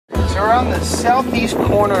we're on the southeast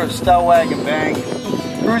corner of Stellwagen Bank,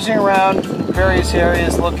 cruising around various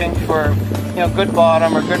areas looking for, good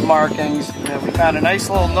bottom or good markings. We found a nice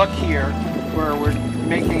little nook here where we're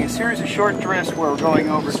making a series of short drifts where we're going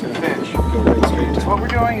over some fish. So what we're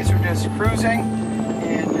doing is we're just cruising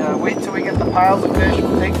and wait till we get the piles of fish.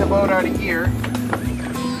 We'll take the boat out of here,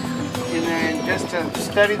 and then just to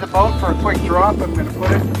steady the boat for a quick drop, I'm going to put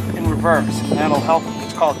it in reverse, and that'll help.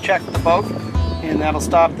 It's called check the boat, and that'll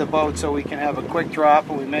stop the boat so we can have a quick drop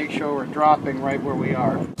and we make sure we're dropping right where we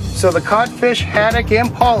are. So the codfish, haddock,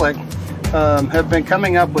 and pollock have been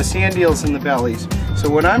coming up with sand eels in the bellies. So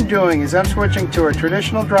what I'm doing is I'm switching to a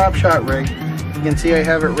traditional drop shot rig. You can see I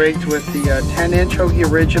have it rigged with the 10-inch Hogy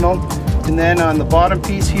original, and then on the bottom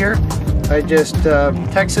piece here I just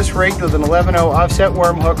Texas rigged with an 11-0 offset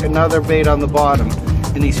worm hook, another bait on the bottom.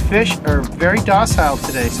 And these fish are very docile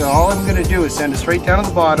today, so all I'm going to do is send it straight down to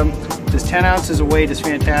the bottom. Just 10 ounces of weight is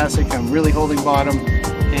fantastic. I'm really holding bottom,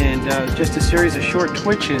 and just a series of short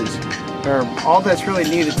twitches are all that's really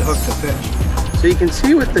needed to hook the fish. So you can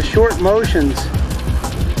see with the short motions,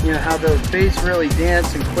 how those baits really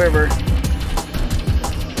dance and quiver.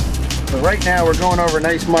 But right now we're going over a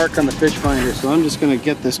nice mark on the fish finder, so I'm just going to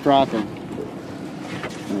get this dropping.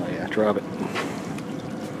 Oh yeah, drop it.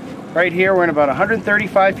 Right here we're in about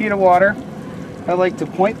 135 feet of water. I like to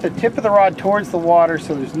point the tip of the rod towards the water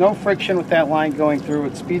so there's no friction with that line going through.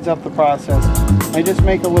 It speeds up the process. I just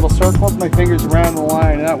make a little circle with my fingers around the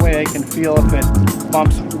line, and that way I can feel if it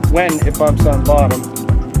bumps, when it bumps on bottom.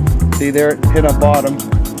 See there, it hit on bottom.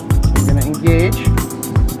 I'm going to engage.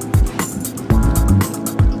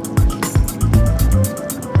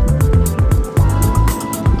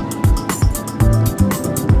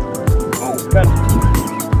 Oh, got it.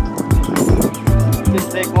 Just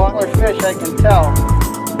take smaller fish, I can tell.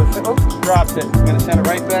 Oops, dropped it. I'm going to send it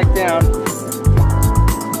right back down. You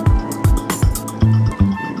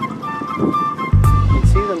can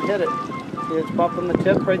see them hit it. See it's bumping the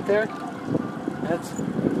tip right there? There's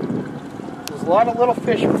a lot of little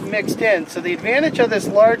fish mixed in. So the advantage of these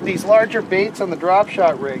larger baits on the drop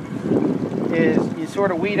shot rig is you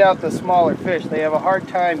sort of weed out the smaller fish. They have a hard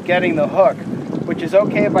time getting the hook, which is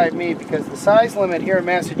okay by me because the size limit here in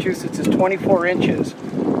Massachusetts is 24 inches.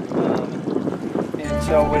 And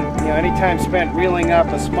so when any time spent reeling up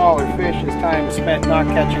a smaller fish is time spent not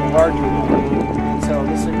catching a larger one. And so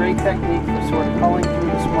this is a great technique for sort of culling through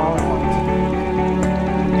the smaller ones.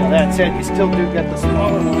 That said, you still do get the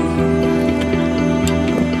smaller ones.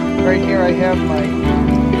 Right here I have my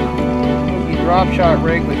drop shot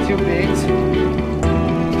rig with two baits.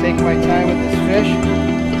 Take my time with this fish.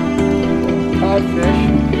 Codfish.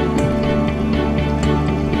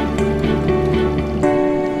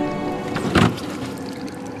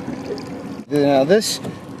 Now this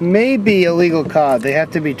may be a legal cod. They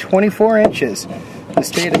have to be 24 inches in the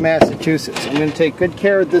state of Massachusetts. I'm going to take good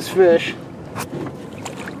care of this fish.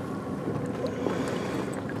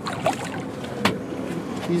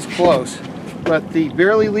 He's close, but the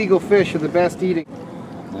barely legal fish are the best eating.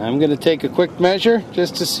 I'm going to take a quick measure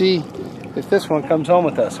just to see if this one comes home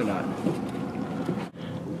with us or not.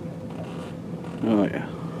 Oh yeah.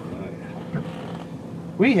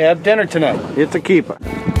 We have dinner tonight. It's a keeper.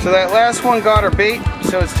 So that last one got our bait,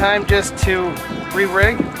 so it's time just to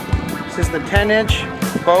re-rig. This is the 10-inch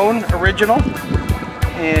bone original,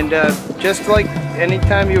 and just like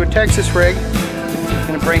anytime you would Texas rig, I'm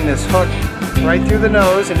going to bring this hook right through the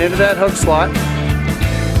nose and into that hook slot.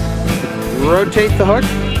 Rotate the hook.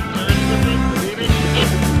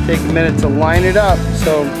 Take a minute to line it up.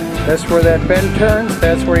 So that's where that bend turns.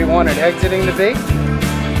 That's where you want it exiting the bait.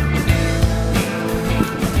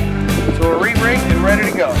 So we're re-rigged and ready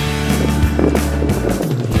to go.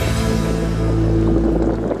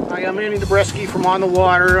 Hi, I'm Andy Nebreski from On the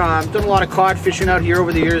Water. I've done a lot of cod fishing out here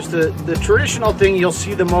over the years. The traditional thing you'll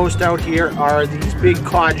see the most out here are these big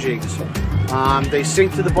cod jigs. They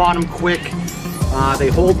sink to the bottom quick, they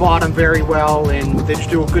hold bottom very well, and they just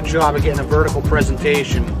do a good job of getting a vertical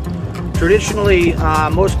presentation. Traditionally,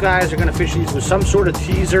 most guys are going to fish these with some sort of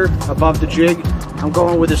teaser above the jig. I'm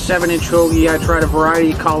going with a 7-inch Hogy. I tried a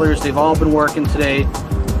variety of colors. They've all been working today.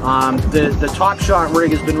 The top shot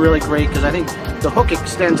rig has been really great because I think the hook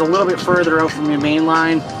extends a little bit further out from your main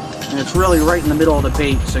line, and it's really right in the middle of the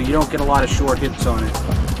bait, so you don't get a lot of short hits on it.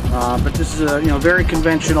 But this is a very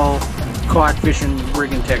conventional cod fishing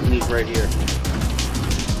rigging technique right here.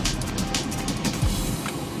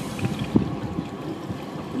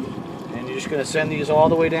 And you're just going to send these all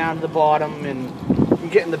the way down to the bottom, and you're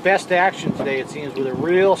getting the best action today, it seems, with a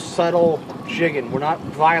real subtle jigging. We're not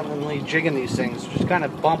violently jigging these things, just kind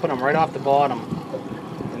of bumping them right off the bottom.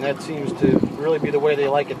 And And that seems to really be the way they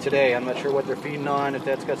like it today. I'm not sure what they're feeding on, if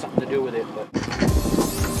that's got something to do with it. But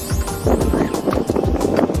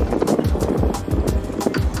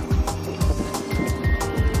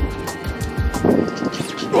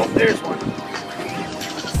oh, there's one.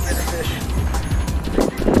 There's a fish.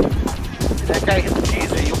 That guy hit the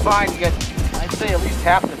teaser. You'll find you get, I'd say at least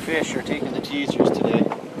half the fish are taking the teasers today.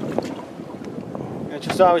 It's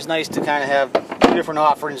just always nice to kind of have different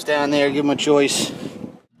offerings down there, give them a choice.